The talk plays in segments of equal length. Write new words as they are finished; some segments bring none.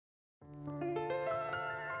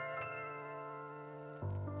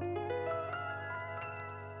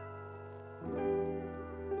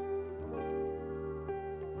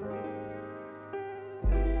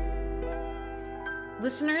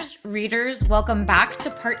Listeners, readers, welcome back to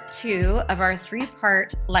part 2 of our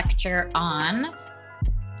 3-part lecture on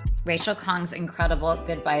Rachel Khong's incredible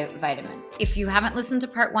Goodbye Vitamin. If you haven't listened to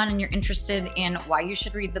part 1 and you're interested in why you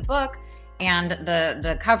should read the book and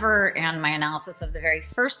the cover and my analysis of the very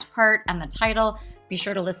first part and the title, be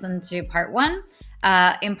sure to listen to part 1.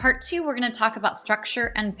 In part 2, we're going to talk about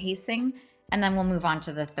structure and pacing, and then we'll move on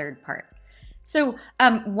to the third part. So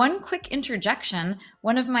one quick interjection,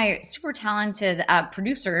 one of my super talented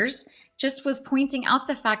producers just was pointing out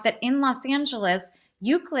the fact that in Los Angeles,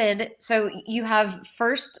 Euclid, so you have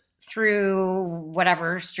first through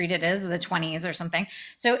whatever street it is, the 20s or something.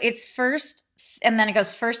 So it's first, and then it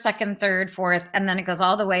goes first, second, third, fourth, and then it goes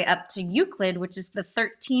all the way up to Euclid, which is the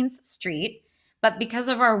 13th street. But because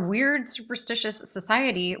of our weird superstitious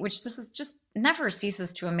society, which this is just never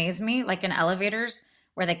ceases to amaze me, like in elevators,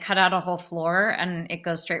 where they cut out a whole floor and it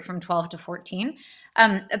goes straight from 12 to 14.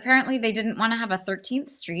 Apparently they didn't want to have a 13th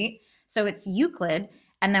street, so it's Euclid,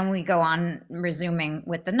 and then we go on resuming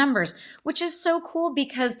with the numbers, which is so cool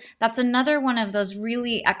because that's another one of those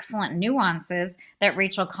really excellent nuances that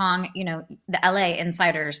Rachel Khong, the LA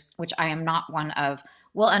insiders, which I am not one of,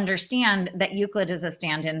 will understand that Euclid is a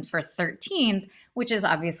stand-in for 13th, which is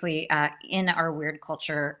obviously in our weird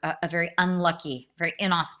culture, a very unlucky, very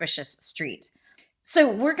inauspicious street. So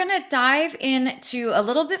we're going to dive into a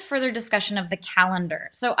little bbit further discussion of the calendar.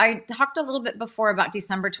 So I talked a little bit before about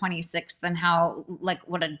December 26th and how,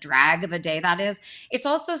 what a drag of a day that is. It's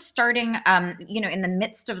also starting, in the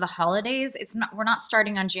midst of the holidays. We're not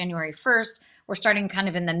starting on January 1st. We're starting kind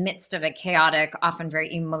of in the midst of a chaotic, often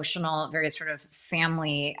very emotional, very sort of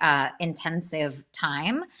family intensive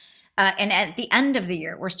time. And at the end of the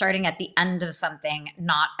year, we're starting at the end of something,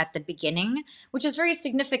 not at the beginning, which is very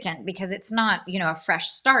significant because it's not, a fresh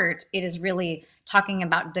start. It is really talking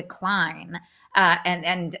about decline.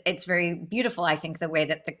 And it's very beautiful, I think, the way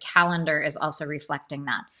that the calendar is also reflecting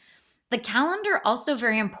that. The calendar also,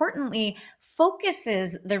 very importantly,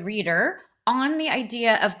 focuses the reader on the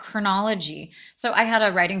idea of chronology. So I had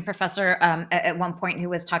a writing professor at one point who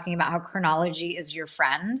was talking about how chronology is your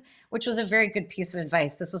friend, which was a very good piece of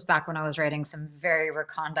advice. This was back when I was writing some very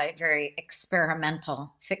recondite, very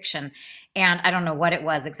experimental fiction. And I don't know what it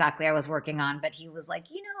was exactly I was working on, but he was like,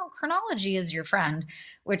 chronology is your friend,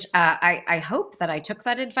 which I hope that I took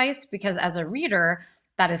that advice because as a reader,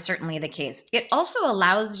 that is certainly the case. It also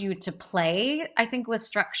allows you to play, I think, with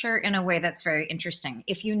structure in a way that's very interesting.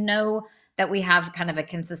 If you know that we have kind of a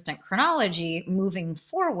consistent chronology moving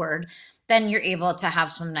forward, then you're able to have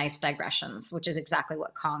some nice digressions, which is exactly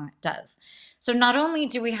what Khong does. So not only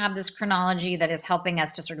do we have this chronology that is helping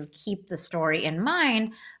us to sort of keep the story in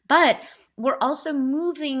mind, but we're also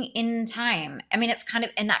moving in time. I mean, it's kind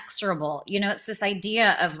of inexorable. It's this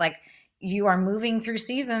idea of you are moving through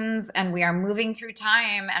seasons and we are moving through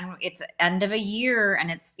time and it's end of a year and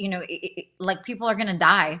it's, people are going to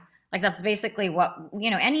die. That's basically what,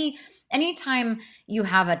 anytime you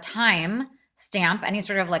have a time stamp, any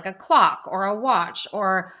sort of a clock or a watch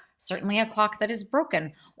or certainly a clock that is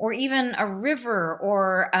broken or even a river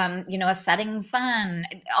or, a setting sun,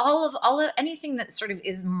 all of anything that sort of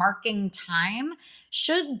is marking time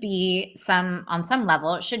should be on some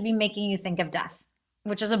level, it should be making you think of death,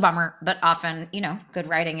 which is a bummer, but often, good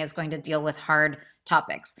writing is going to deal with hard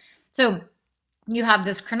topics. So you have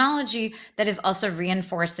this chronology that is also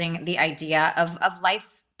reinforcing the idea of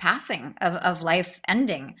life passing, of life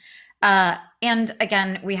ending. And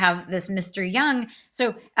again, we have this Mr. Young,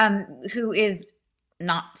 so who is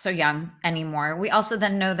not so young anymore. We also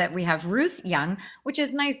then know that we have Ruth Young, which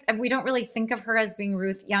is nice. We don't really think of her as being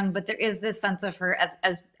Ruth Young, but there is this sense of her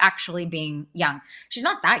as actually being young. She's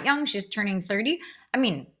not that young. She's turning 30. I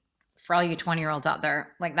mean, for all you 20-year-olds out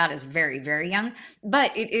there, that is very, very young.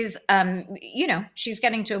 But it is, she's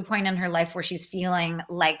getting to a point in her life where she's feeling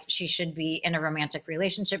like she should be in a romantic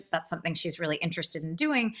relationship. That's something she's really interested in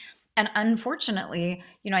doing. And unfortunately,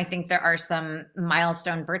 I think there are some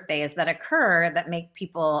milestone birthdays that occur that make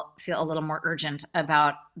people feel a little more urgent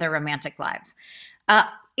about their romantic lives.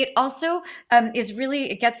 It also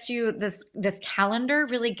it gets you, this calendar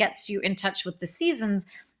really gets you in touch with the seasons.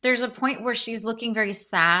 There's a point where she's looking very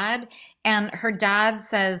sad and her dad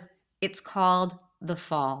says, it's called the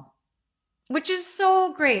fall, which is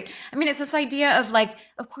so great. I mean, it's this idea of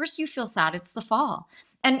of course you feel sad, it's the fall.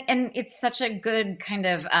 And it's such a good kind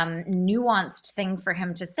of nuanced thing for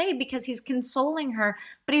him to say because he's consoling her,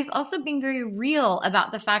 but he's also being very real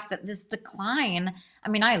about the fact that this decline, I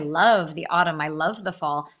mean, I love the autumn, I love the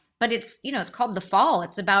fall, but it's called the fall.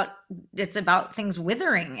 It's about things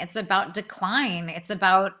withering. It's about decline. It's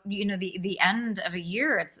about, the end of a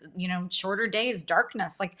year. It's, shorter days,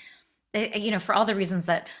 darkness. for all the reasons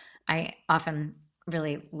that I often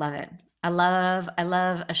really love it. I love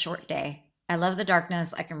a short day. I love the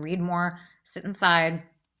darkness. I can read more, sit inside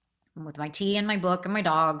with my tea and my book and my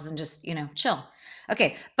dogs and just, chill.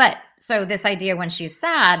 Okay, but so this idea when she's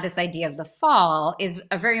sad, this idea of the fall is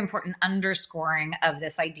a very important underscoring of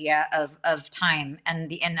this idea of time and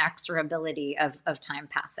the inexorability of time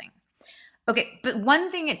passing. Okay, but one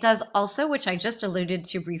thing it does also, which I just alluded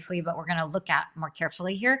to briefly, but we're going to look at more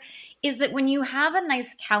carefully here, is that when you have a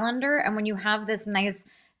nice calendar and when you have this nice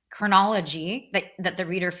chronology that the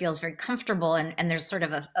reader feels very comfortable and there's sort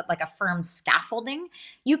of like a firm scaffolding,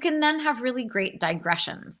 you can then have really great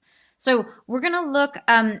digressions. So we're going to look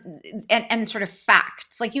and sort of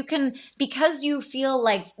facts. Like you can, because you feel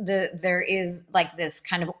like there is like this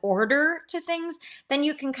kind of order to things, then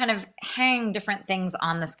you can kind of hang different things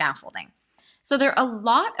on the scaffolding. So there are a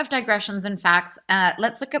lot of digressions and facts.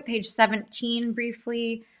 Let's look at page 17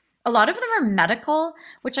 briefly. A lot of them are medical,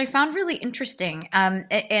 which I found really interesting.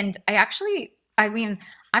 And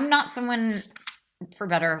I'm not someone, for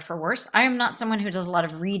better or for worse, I am not someone who does a lot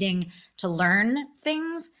of reading to learn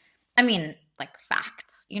things. I mean, like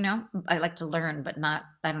facts, I like to learn, but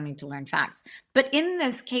I don't need to learn facts. But in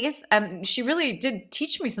this case, she really did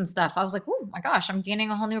teach me some stuff. I was like, oh my gosh, I'm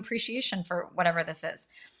gaining a whole new appreciation for whatever this is.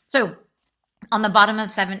 So on the bottom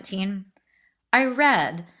of 17, I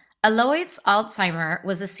read, Alois Alzheimer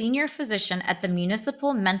was a senior physician at the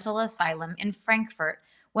Municipal Mental Asylum in Frankfurt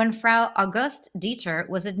when Frau Auguste Dieter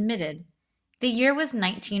was admitted. The year was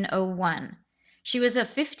 1901. She was a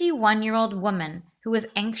 51-year-old woman who was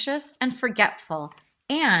anxious and forgetful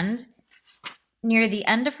and, near the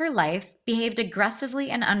end of her life, behaved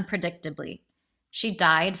aggressively and unpredictably. She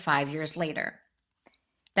died 5 years later.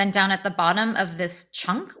 Then down at the bottom of this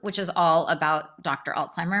chunk, which is all about Dr.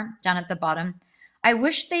 Alzheimer, down at the bottom, I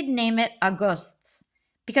wish they'd name it Auguste's,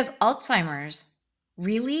 because Alzheimer's,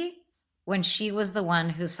 really, when she was the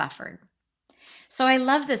one who suffered. So I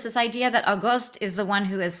love this idea that Auguste is the one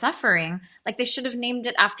who is suffering. Like they should have named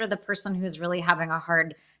it after the person who's really having a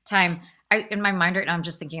hard time. In my mind right now, I'm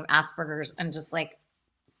just thinking of Asperger's and just like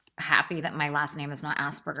happy that my last name is not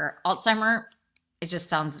Asperger. Alzheimer, it just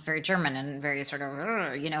sounds very German and very sort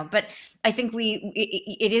of, but I think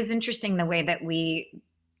it is interesting the way that we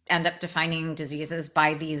end up defining diseases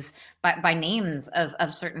by names of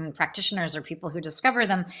certain practitioners or people who discover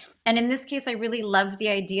them. And in this case, I really love the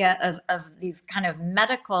idea of these kind of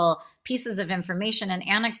medical pieces of information and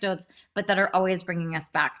anecdotes, but that are always bringing us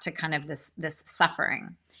back to kind of this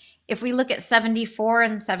suffering. If we look at 74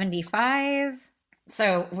 and 75,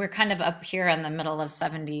 so we're kind of up here in the middle of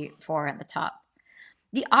 74 at the top.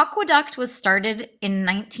 The aqueduct was started in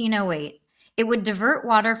 1908. It would divert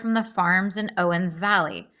water from the farms in Owens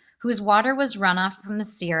Valley, whose water was runoff from the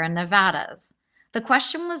Sierra Nevadas. The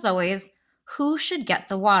question was always, who should get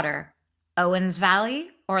the water, Owens Valley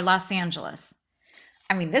or Los Angeles?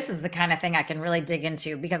 I mean, this is the kind of thing I can really dig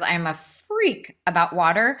into because I am a freak about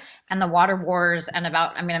water and the water wars and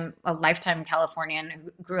I'm a lifetime Californian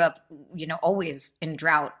who grew up, always in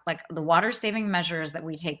drought. Like the water saving measures that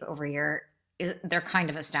we take over here, they're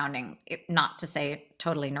kind of astounding, not to say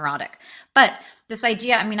totally neurotic. But this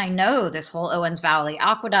idea, I know this whole Owens Valley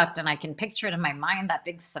aqueduct, and I can picture it in my mind, that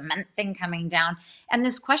big cement thing coming down. And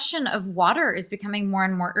this question of water is becoming more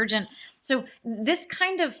and more urgent. So this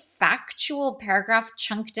kind of factual paragraph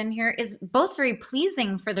chunked in here is both very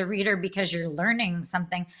pleasing for the reader because you're learning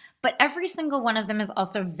something, but every single one of them is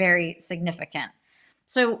also very significant.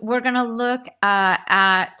 So we're going to look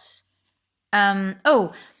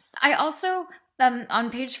I also,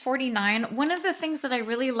 on page 49, one of the things that I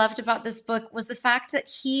really loved about this book was the fact that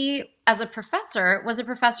he, as a professor, was a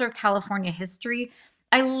professor of California history.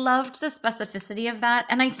 I loved the specificity of that.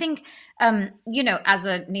 And I think, as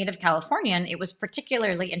a native Californian, it was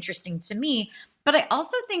particularly interesting to me. But I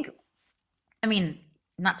also think,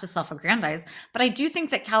 not to self-aggrandize, but I do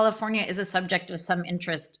think that California is a subject of some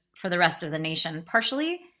interest for the rest of the nation,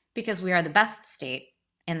 partially because we are the best state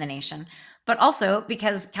in the nation, but also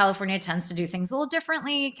because California tends to do things a little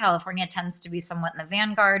differently. California tends to be somewhat in the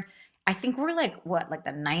vanguard. I think we're like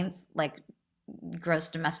the ninth gross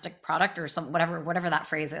domestic product or whatever that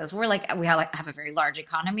phrase is. We have a very large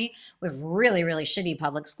economy. We have really, really shitty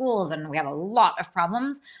public schools, and we have a lot of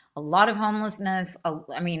problems, a lot of homelessness.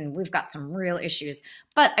 We've got some real issues.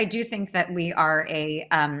 But I do think that we are a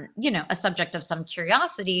subject of some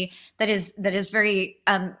curiosity that is very.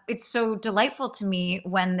 It's so delightful to me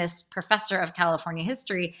when this professor of California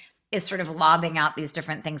history is sort of lobbing out these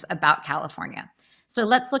different things about California. So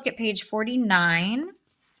let's look at page 49.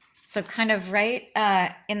 So kind of right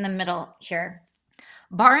in the middle here.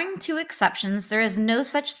 Barring two exceptions, there is no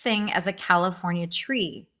such thing as a California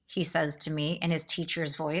tree, he says to me in his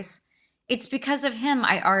teacher's voice. It's because of him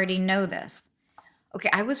I already know this. Okay,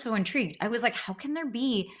 I was so intrigued. I was like, how can there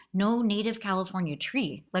be no native California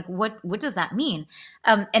tree? Like, what does that mean?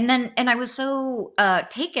 And I was so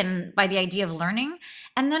taken by the idea of learning.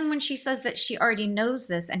 And then when she says that she already knows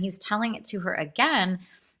this and he's telling it to her again,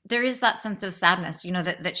 there is that sense of sadness,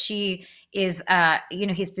 that she is,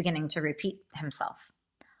 he's beginning to repeat himself.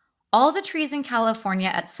 All the trees in California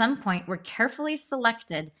at some point were carefully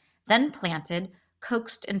selected, then planted,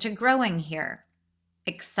 coaxed into growing here,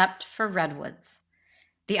 except for redwoods.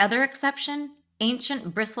 The other exception,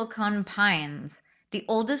 ancient bristlecone pines, the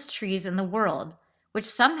oldest trees in the world, which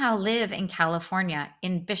somehow live in California,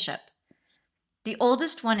 in Bishop. The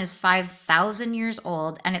oldest one is 5,000 years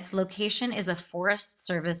old, and its location is a Forest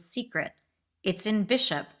Service secret. It's in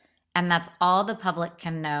Bishop, and that's all the public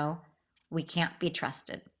can know. We can't be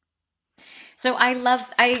trusted. So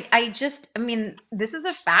this is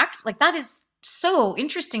a fact. Like, that is so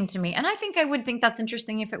interesting to me. And I think I would think that's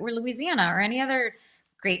interesting if it were Louisiana or any other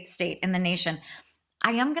great state in the nation.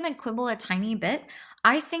 I am going to quibble a tiny bit.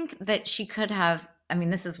 I think that she could have,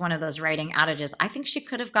 this is one of those writing adages. I think she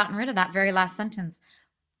could have gotten rid of that very last sentence.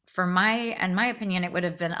 In my opinion, it would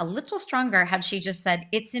have been a little stronger had she just said,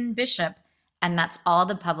 it's in Bishop, and that's all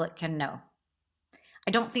the public can know.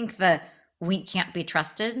 I don't think the we can't be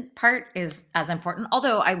trusted part is as important.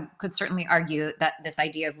 Although I could certainly argue that this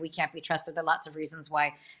idea of we can't be trusted, there are lots of reasons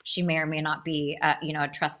why she may or may not be, a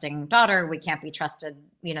trusting daughter. We can't be trusted.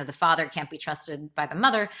 The father can't be trusted by the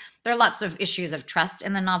mother. There are lots of issues of trust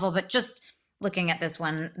in the novel, but just looking at this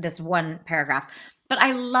one paragraph. But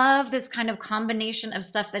I love this kind of combination of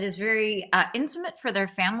stuff that is very intimate for their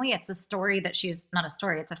family. It's a story that she's not a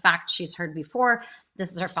story. It's a fact she's heard before.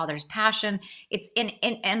 This is her father's passion. It's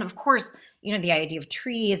and of course, the idea of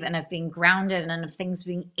trees and of being grounded and of things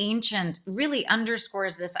being ancient really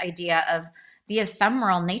underscores this idea of the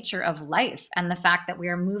ephemeral nature of life and the fact that we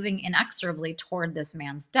are moving inexorably toward this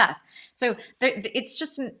man's death. So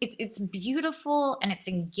it's beautiful and it's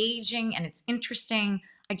engaging and it's interesting.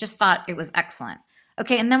 I just thought it was excellent.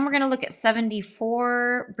 Okay, and then we're going to look at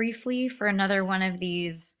 74 briefly for another one of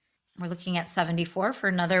these. We're looking at 74 for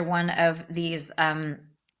another one of these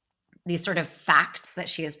sort of facts that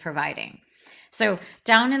she is providing. So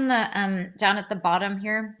down at the bottom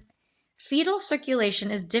here, fetal circulation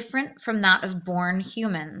is different from that of born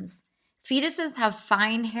humans. Fetuses have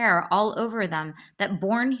fine hair all over them that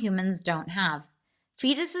born humans don't have.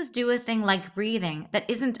 Fetuses do a thing like breathing that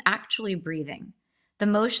isn't actually breathing. The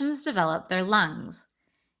motions develop their lungs.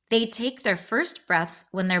 They take their first breaths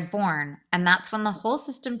when they're born, and that's when the whole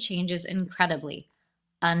system changes incredibly,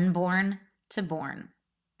 unborn to born.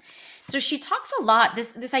 So she talks a lot.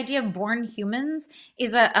 This idea of born humans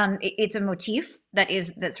is it's a motif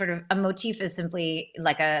that sort of a motif is simply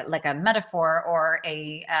like a metaphor or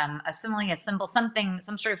a simile, a symbol, some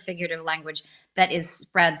sort of figurative language that is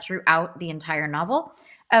spread throughout the entire novel.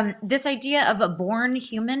 This idea of a born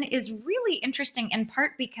human is really interesting in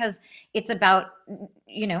part because it's about,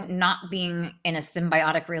 not being in a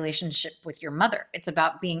symbiotic relationship with your mother. It's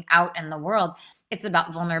about being out in the world. It's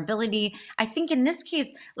about vulnerability. I think in this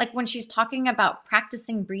case, like when she's talking about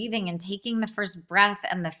practicing breathing and taking the first breath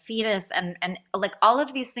and the fetus and like all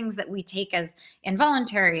of these things that we take as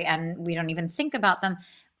involuntary and we don't even think about them.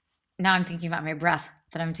 Now I'm thinking about my breath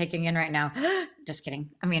that I'm taking in right now. Just kidding.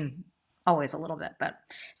 Always a little bit, but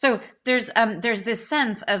so there's this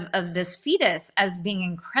sense of this fetus as being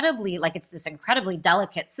incredibly, like it's this incredibly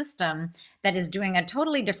delicate system that is doing a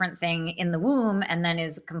totally different thing in the womb and then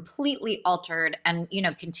is completely altered and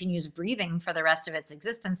continues breathing for the rest of its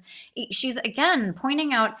existence. She's again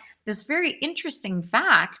pointing out this very interesting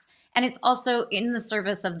fact, and it's also in the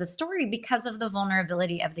service of the story because of the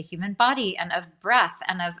vulnerability of the human body and of breath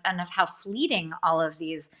and of how fleeting all of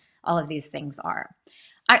these things are.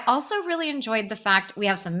 I also really enjoyed the fact we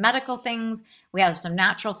have some medical things, we have some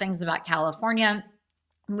natural things about California.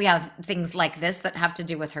 We have things like this that have to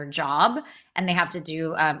do with her job, and they have to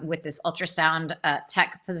do with this ultrasound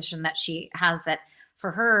tech position that she has that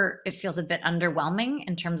for her, it feels a bit underwhelming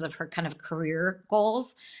in terms of her kind of career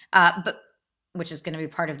goals, but which is going to be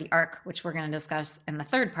part of the arc, which we're going to discuss in the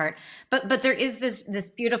third part. But there is this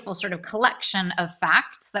beautiful sort of collection of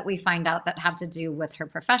facts that we find out that have to do with her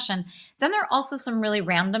profession. Then there are also some really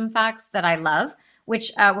random facts that I love,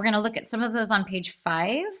 which we're going to look at some of those on page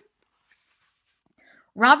 5.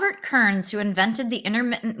 Robert Kearns, who invented the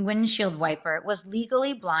intermittent windshield wiper, was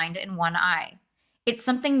legally blind in one eye. It's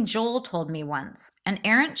something Joel told me once. An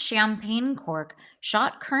errant champagne cork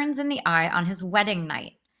shot Kearns in the eye on his wedding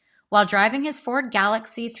night. While driving his Ford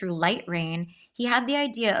Galaxy through light rain, he had the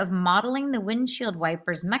idea of modeling the windshield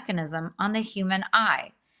wiper's mechanism on the human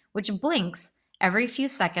eye, which blinks every few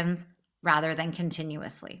seconds rather than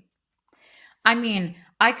continuously. I mean,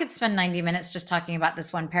 I could spend 90 minutes just talking about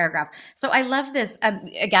this one paragraph. So I love this.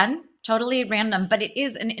 Again, totally random, but it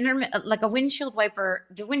is an like a windshield wiper.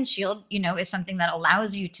 The windshield, is something that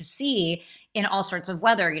allows you to see in all sorts of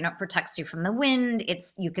weather. It protects you from the wind.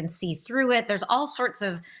 You can see through it. There's all sorts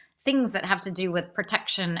of things that have to do with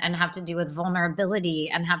protection and have to do with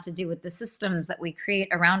vulnerability and have to do with the systems that we create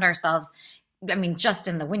around ourselves. I mean, just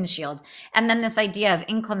in the windshield. And then this idea of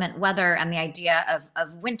inclement weather and the idea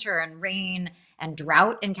of winter and rain and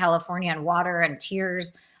drought in California and water and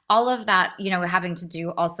tears, all of that, having to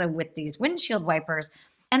do also with these windshield wipers.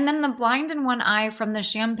 And then the blind in one eye from the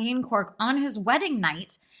champagne cork on his wedding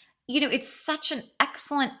night. It's such an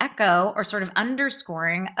excellent echo or sort of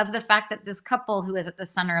underscoring of the fact that this couple who is at the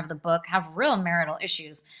center of the book have real marital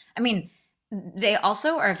issues. I mean, they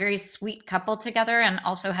also are a very sweet couple together and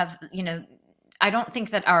also have, I don't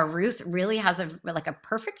think that our Ruth really has a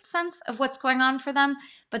perfect sense of what's going on for them,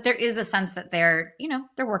 but there is a sense that they're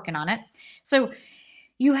working on it. So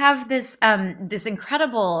you have this this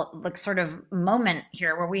incredible sort of moment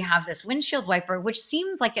here where we have this windshield wiper, which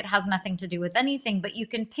seems like it has nothing to do with anything, but you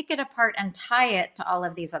can pick it apart and tie it to all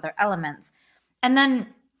of these other elements. And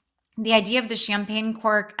then the idea of the champagne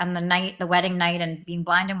cork and the wedding night and being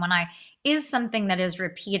blind in one eye is something that is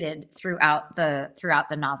repeated throughout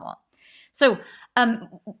the novel. So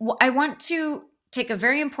I want to take a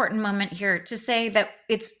very important moment here to say that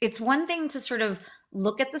it's one thing to sort of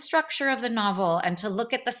look at the structure of the novel and to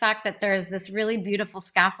look at the fact that there's this really beautiful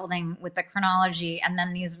scaffolding with the chronology and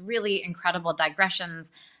then these really incredible digressions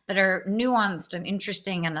that are nuanced and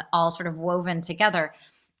interesting and all sort of woven together.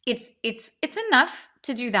 It's enough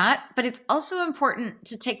to do that, but it's also important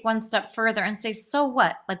to take one step further and say, so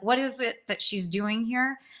what? What is it that she's doing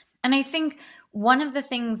here? And I think one of the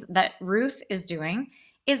things that Ruth is doing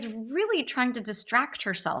is really trying to distract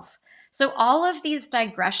herself. So all of these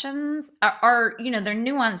digressions are they're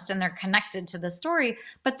nuanced and they're connected to the story,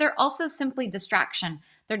 but they're also simply distraction.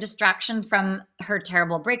 They're distraction from her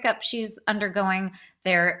terrible breakup she's undergoing.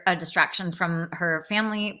 They're a distraction from her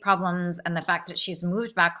family problems and the fact that she's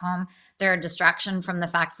moved back home. They're a distraction from the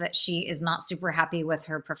fact that she is not super happy with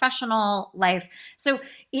her professional life. So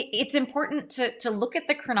it's important to look at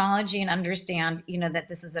the chronology and understand, that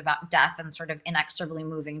this is about death and sort of inexorably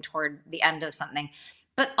moving toward the end of something.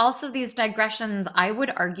 But also these digressions, I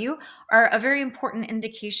would argue, are a very important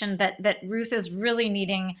indication that Ruth is really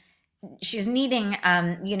needing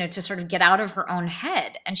to sort of get out of her own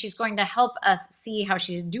head. And she's going to help us see how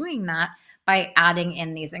she's doing that by adding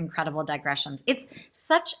in these incredible digressions. It's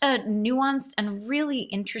such a nuanced and really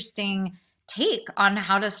interesting take on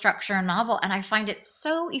how to structure a novel. And I find it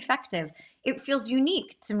so effective. It feels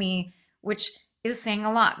unique to me, which is saying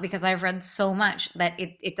a lot because I've read so much that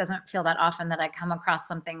it doesn't feel that often that I come across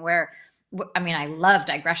something where, I love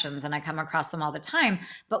digressions and I come across them all the time,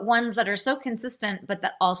 but ones that are so consistent, but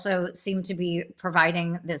that also seem to be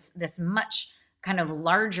providing this much kind of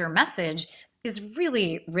larger message is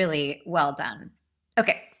really, really well done.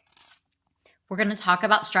 Okay. We're going to talk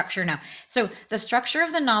about structure now. So the structure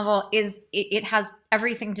of the novel it has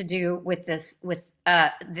everything to do with this, with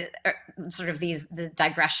the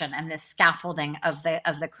digression and this scaffolding of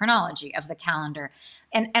the chronology of the calendar.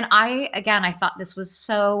 And I thought this was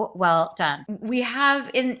so well done. We have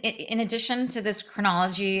in addition to this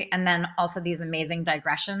chronology and then also these amazing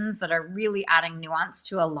digressions that are really adding nuance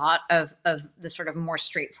to a lot of the sort of more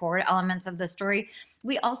straightforward elements of the story.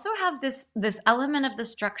 We also have this element of the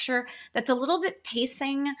structure that's a little bit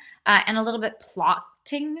pacing and a little bit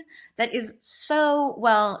plotting that is so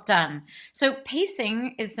well done. So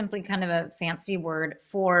pacing is simply kind of a fancy word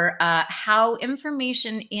for how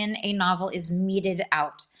information in a novel is meted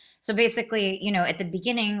out. So basically, at the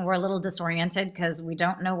beginning, we're a little disoriented because we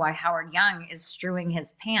don't know why Howard Young is strewing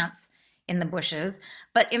his pants in the bushes,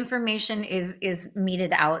 but information is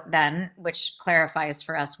meted out then, which clarifies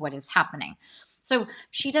for us what is happening. So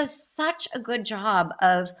she does such a good job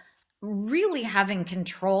of really having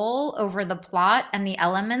control over the plot and the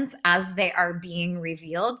elements as they are being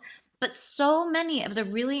revealed. But so many of the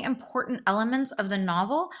really important elements of the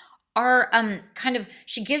novel are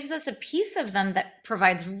she gives us a piece of them that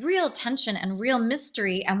provides real tension and real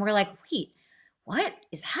mystery. And we're like, wait, what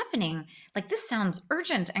is happening? This sounds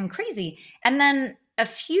urgent and crazy. And then a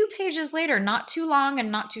few pages later, not too long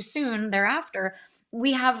and not too soon thereafter,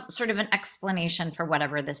 we have sort of an explanation for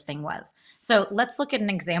whatever this thing was. So let's look at an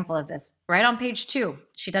example of this right on page 2.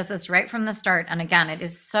 She does this right from the start. And again, it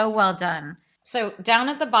is so well done. So down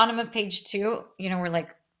at the bottom of page 2, we're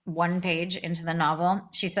like one page into the novel.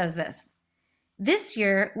 She says this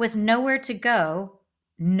year, with nowhere to go,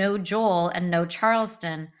 no Joel and no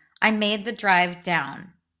Charleston, I made the drive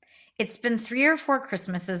down. It's been 3 or 4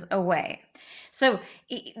 Christmases away. So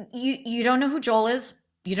you don't know who Joel is.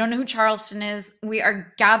 You don't know who Charleston is. We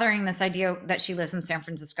are gathering this idea that she lives in San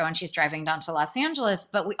Francisco and she's driving down to Los Angeles,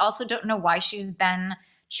 but we also don't know why she's been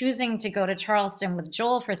choosing to go to Charleston with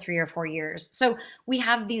Joel for 3 or 4 years. So we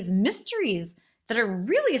have these mysteries that are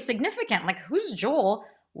really significant. Like, who's Joel?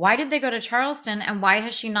 Why did they go to Charleston? And why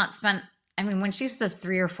has she not spent, I mean, when she says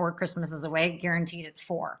 3 or 4 Christmases away, guaranteed it's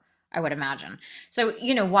 4. I would imagine. So,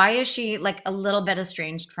 why is she like a little bit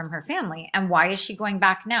estranged from her family? And why is she going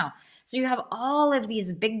back now? So you have all of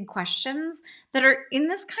these big questions that are in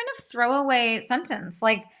this kind of throwaway sentence.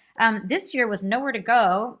 Like, this year with nowhere to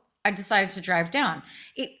go, I decided to drive down.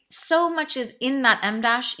 So much is in that M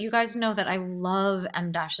dash. You guys know that I love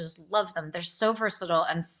M dashes, love them. They're so versatile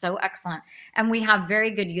and so excellent. And we have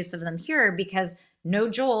very good use of them here because no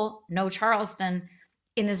Joel, no Charleston,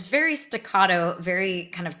 in this very staccato, very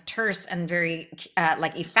kind of terse and very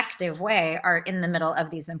like effective way are in the middle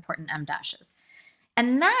of these important M dashes.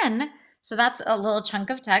 And then, so that's a little chunk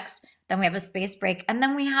of text. Then we have a space break. And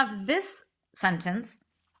then we have this sentence,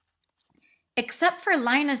 except for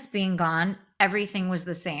Linus being gone, everything was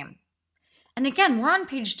the same. And again, we're on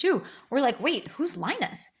page 2. We're like, wait, who's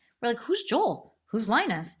Linus? We're like, who's Joel? Who's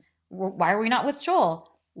Linus? Why are we not with Joel?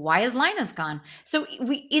 Why is Linus gone? So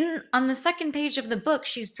on the second page of the book,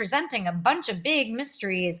 she's presenting a bunch of big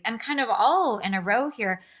mysteries and kind of all in a row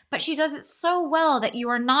here, but she does it so well that you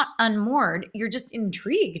are not unmoored. You're just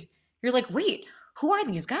intrigued. You're like, wait, who are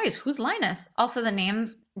these guys? Who's Linus? Also, the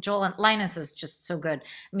names, Joel and Linus is just so good.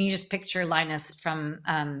 I mean, you just picture Linus from,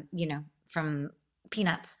 from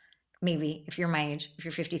Peanuts, maybe, if you're my age, if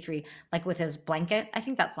you're 53, like with his blanket. I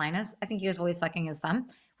think that's Linus. I think he was always sucking his thumb,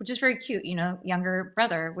 which is very cute, younger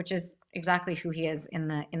brother, which is exactly who he is in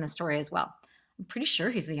the story as well. I'm pretty sure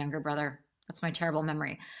he's the younger brother. That's my terrible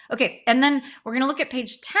memory. Okay, and then we're going to look at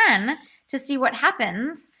page 10 to see what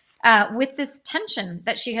happens with this tension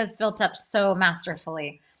that she has built up so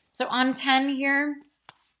masterfully. So on 10 here,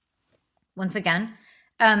 once again,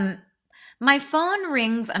 my phone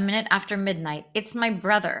rings a minute after midnight. It's my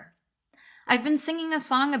brother. I've been singing a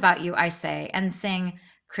song about you, I say, and sing,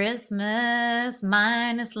 Christmas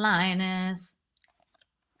minus Linus.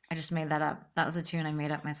 I just made that up. That was a tune I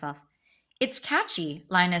made up myself. It's catchy,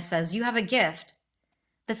 Linus says. You have a gift.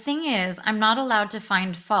 The thing is, I'm not allowed to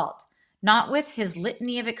find fault. Not with his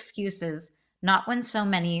litany of excuses. Not when so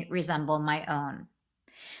many resemble my own.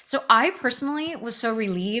 So I personally was so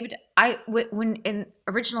relieved.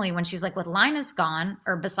 Originally when she's like, with Linus gone,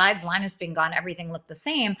 or besides Linus being gone, everything looked the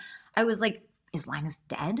same. I was like, is Linus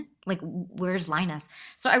dead? Like, where's Linus?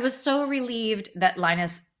 So I was so relieved that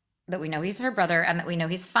we know he's her brother and that we know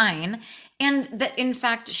he's fine. And that in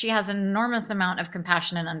fact, she has an enormous amount of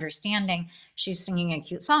compassion and understanding. She's singing a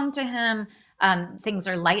cute song to him. Things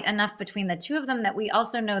are light enough between the two of them that we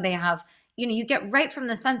also know they have, you get right from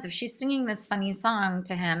the sense if she's singing this funny song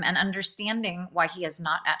to him and understanding why he is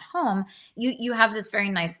not at home, you have this very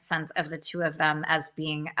nice sense of the two of them as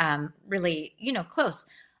being really, close.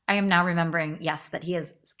 I am now remembering, yes, that he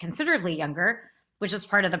is considerably younger, which is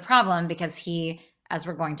part of the problem because he, as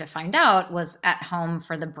we're going to find out, was at home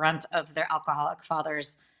for the brunt of their alcoholic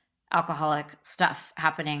father's alcoholic stuff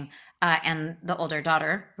happening. And the older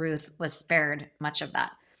daughter, Ruth, was spared much of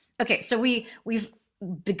that. Okay, so we've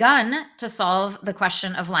begun to solve the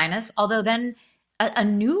question of Linus, although then a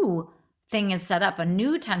new thing is set up, a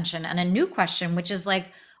new tension and a new question, which is like,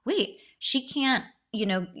 wait, she can't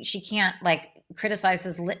like criticize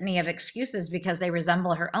his litany of excuses because they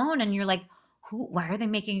resemble her own. And you're like, why are they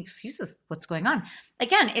making excuses? What's going on?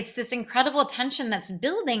 Again, it's this incredible tension that's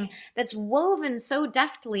building, that's woven so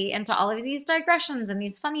deftly into all of these digressions and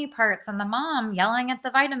these funny parts and the mom yelling at the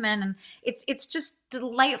vitamin. And it's just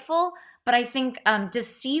delightful, but I think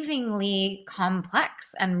deceivingly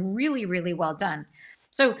complex and really, really well done.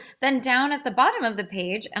 So then down at the bottom of the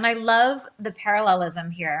page, and I love the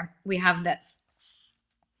parallelism here, we have this.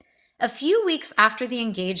 A few weeks after the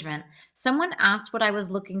engagement, someone asked what I was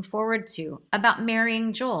looking forward to about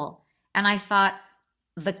marrying Joel, and I thought,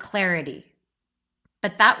 the clarity.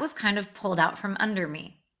 But that was kind of pulled out from under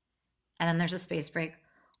me. And then there's a space break.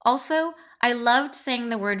 Also, I loved saying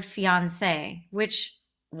the word fiancé, which,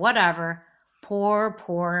 whatever,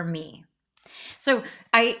 poor me. So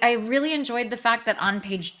I really enjoyed the fact that on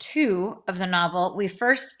page 2 of the novel, we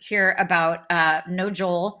first hear about no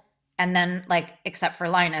Joel, and then, like, except for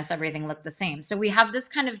Linus, everything looked the same. So we have this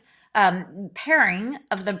kind of pairing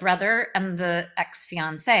of the brother and the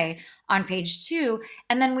ex-fiance on page 2,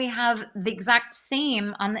 and then we have the exact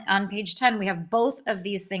same on page 10. We have both of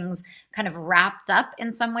these things kind of wrapped up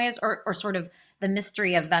in some ways, or sort of the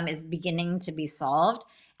mystery of them is beginning to be solved.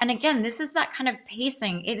 And again, this is that kind of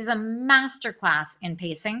pacing. It is a masterclass in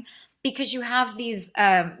pacing, because you have these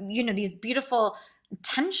these beautiful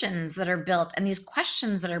tensions that are built and these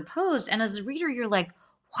questions that are posed, and as a reader you're like,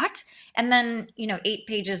 what? And then 8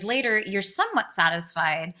 pages later you're somewhat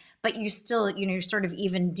satisfied, but you still you're sort of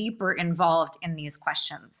even deeper involved in these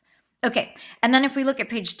questions. Okay, and then if we look at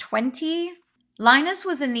page 20, Linus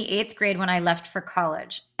was in the 8th grade when I left for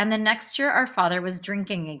college, and the next year our father was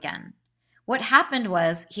drinking again. What happened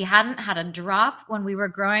was he hadn't had a drop when we were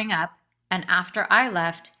growing up, and after I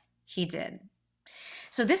left, he did.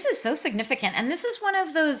 So this is so significant, and this is one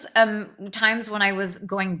of those times when I was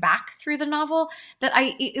going back through the novel that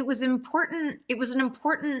it was important. It was an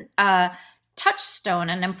important touchstone,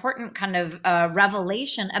 an important kind of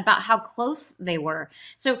revelation about how close they were.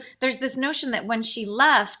 So there's this notion that when she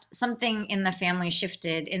left, something in the family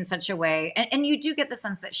shifted in such a way, and you do get the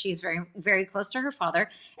sense that she's very, very close to her father.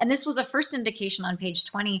 And this was a first indication on page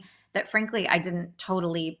 20 that frankly I didn't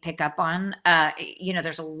totally pick up on.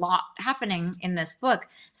 There's a lot happening in this book,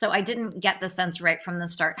 so I didn't get the sense right from the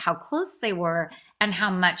start how close they were and how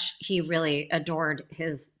much he really adored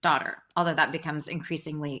his daughter, although that becomes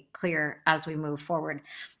increasingly clear as we move forward.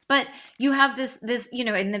 But you have this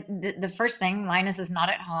in the first thing, Linus is not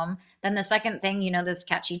at home. Then the second thing, this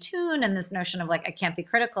catchy tune and this notion of like, I can't be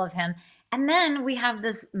critical of him. And then we have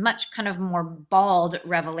this much kind of more bald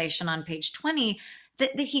revelation on page 20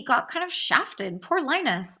 that he got kind of shafted. Poor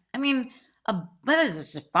Linus. I mean, that is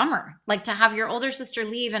just a bummer. Like, to have your older sister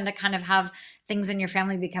leave and to kind of have things in your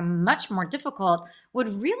family become much more difficult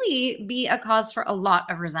would really be a cause for a lot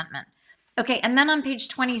of resentment. Okay, and then on page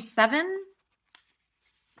 27,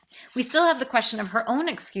 we still have the question of her own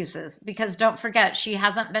excuses, because don't forget, she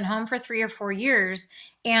hasn't been home for 3 or 4 years.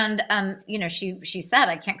 And, she said,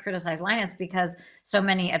 I can't criticize Linus because so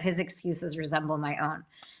many of his excuses resemble my own.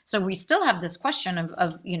 So we still have this question of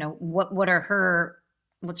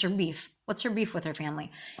what's her beef? What's her beef with her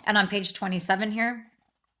family? And on page 27 here,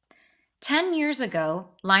 10 years ago,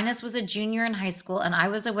 Linus was a junior in high school and I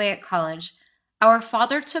was away at college. Our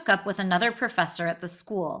father took up with another professor at the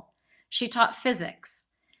school. She taught physics.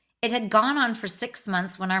 It had gone on for 6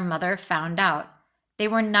 months when our mother found out. They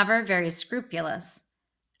were never very scrupulous.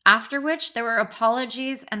 After which there were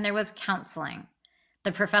apologies and there was counseling.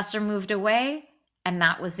 The professor moved away, and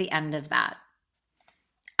that was the end of that.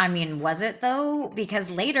 I mean, was it though?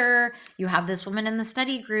 Because later you have this woman in the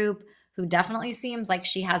study group who definitely seems like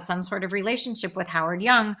she has some sort of relationship with Howard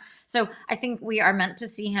Young. So I think we are meant to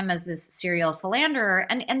see him as this serial philanderer.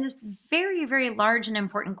 And this very, very large and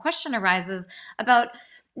important question arises about,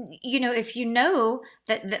 if you know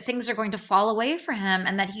that things are going to fall away for him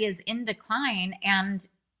and that he is in decline, and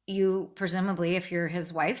you presumably, if you're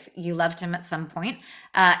his wife, you loved him at some point,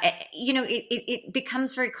 it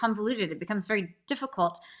becomes very convoluted. It becomes very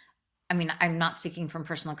difficult. I mean, I'm not speaking from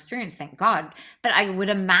personal experience, thank God, but I would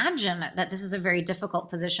imagine that this is a very difficult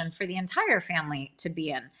position for the entire family to be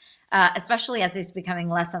in, especially as he's becoming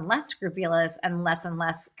less and less scrupulous and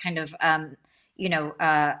less kind of,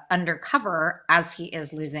 undercover as he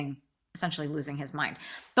is essentially losing his mind.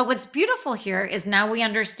 But what's beautiful here is now we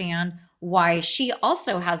understand why she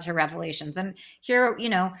also has her revelations. And here,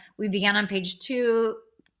 we began on page 2,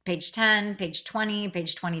 page 10, page 20,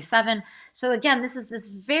 page 27. So again, this is this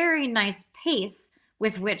very nice pace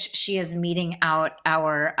with which she is meting out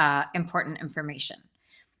our important information.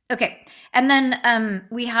 Okay, and then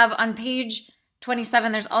we have on page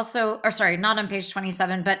 27, there's also, or sorry, not on page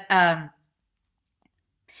 27, but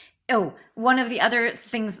one of the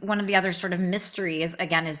other sort of mysteries,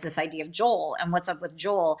 again, is this idea of Joel and what's up with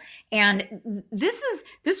Joel. And this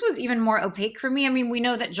was even more opaque for me. I mean, we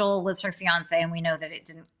know that Joel was her fiance and we know that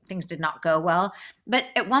things did not go well. But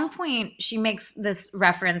at one point she makes this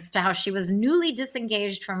reference to how she was newly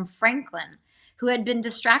disengaged from Franklin, who had been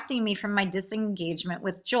distracting me from my disengagement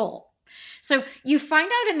with Joel. So you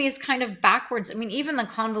find out in these kind of backwards, I mean, even the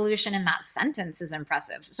convolution in that sentence is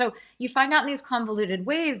impressive. So you find out in these convoluted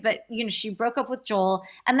ways that, she broke up with Joel,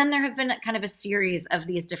 and then there have been kind of a series of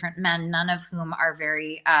these different men, none of whom are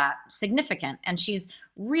very significant. And she's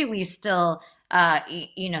really still,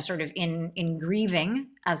 sort of in grieving,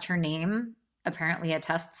 as her name apparently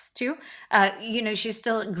attests to. She's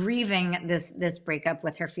still grieving this breakup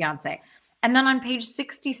with her fiance. And then on page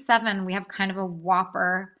 67, we have kind of a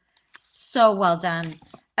whopper. So well done.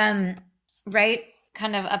 Right?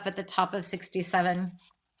 Kind of up at the top of 67.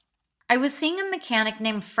 I was seeing a mechanic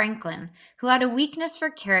named Franklin who had a weakness for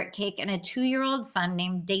carrot cake and a 2-year-old son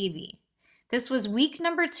named Davy. This was week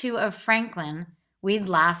number 2 of Franklin. We'd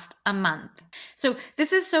last a month. So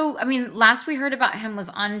this is so, I mean, last we heard about him was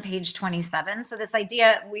on page 27. So this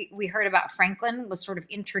idea we heard about Franklin was sort of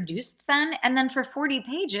introduced then. And then for 40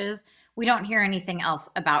 pages, we don't hear anything else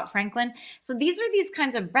about Franklin. So these are these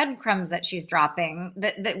kinds of breadcrumbs that she's dropping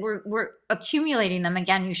that we're accumulating them.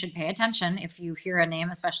 Again, you should pay attention if you hear a name,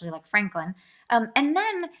 especially like Franklin. And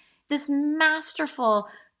then this masterful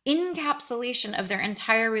encapsulation of their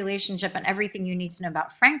entire relationship and everything you need to know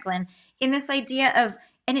about Franklin in this idea of,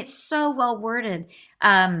 and it's so well worded,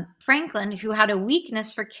 Franklin, who had a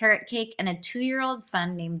weakness for carrot cake and a 2-year-old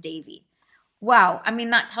son named Davy. Wow. I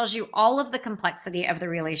mean, that tells you all of the complexity of the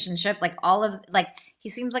relationship. He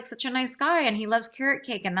seems like such a nice guy and he loves carrot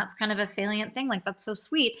cake. And that's kind of a salient thing. Like, that's so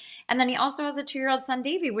sweet. And then he also has a 2-year-old son,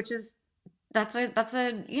 Davy, which is,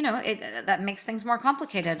 that makes things more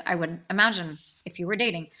complicated, I would imagine, if you were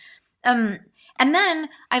dating. And then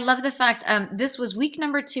I love the fact, this was week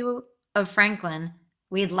number 2 of Franklin.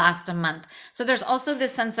 We'd last a month. So there's also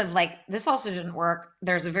this sense of like, this also didn't work.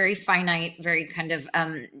 There's a very finite, very kind of,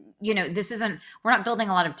 we're not building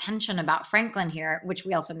a lot of tension about Franklin here, which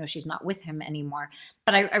we also know she's not with him anymore.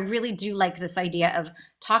 But I really do like this idea of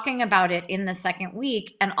talking about it in the second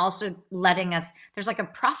week and also letting us, there's like a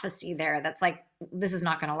prophecy there that's like, this is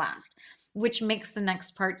not going to last, which makes the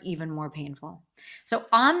next part even more painful. So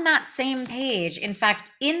on that same page, in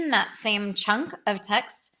fact, in that same chunk of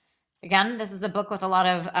text, again, this is a book with a lot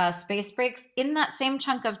of space breaks. In that same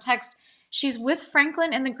chunk of text, she's with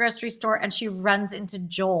Franklin in the grocery store and she runs into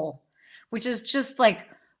Joel, which is just like,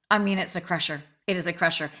 I mean, it's a crusher. It is a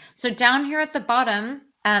crusher. So down here at the bottom,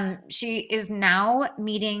 she is now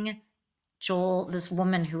meeting Joel, this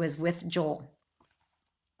woman who is with Joel.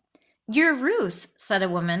 "You're Ruth," said a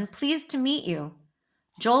woman. "Pleased to meet you."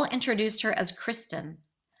 Joel introduced her as Kristen.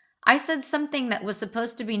 "I said something that was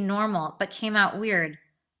supposed to be normal but came out weird.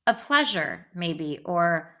 A pleasure, maybe,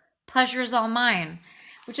 or pleasure's all mine,"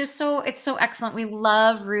 which is it's so excellent. We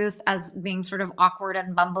love Ruth as being sort of awkward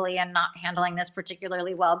and bumbly and not handling this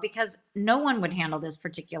particularly well, because no one would handle this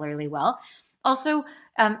particularly well. Also,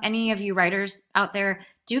 any of you writers out there,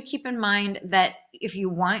 do keep in mind that if you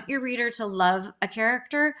want your reader to love a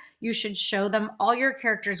character, you should show them all your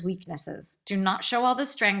character's weaknesses. Do not show all the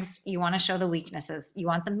strengths. You want to show the weaknesses. You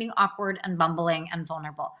want them being awkward and bumbling and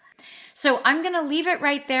vulnerable. So I'm going to leave it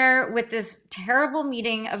right there with this terrible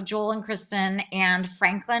meeting of Joel and Kristen and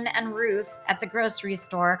Franklin and Ruth at the grocery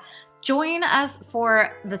store. Join us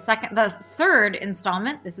for the third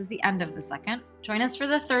installment. This is the end of the second. Join us for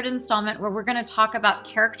the third installment, where we're going to talk about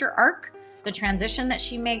character arc, the transition that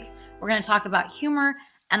she makes. We're going to talk about humor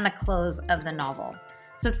and the close of the novel.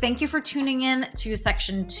 So thank you for tuning in to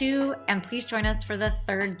section 2, and please join us for the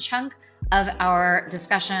third chunk of our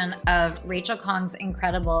discussion of Rachel Khong's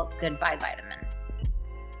incredible Goodbye Vitamin.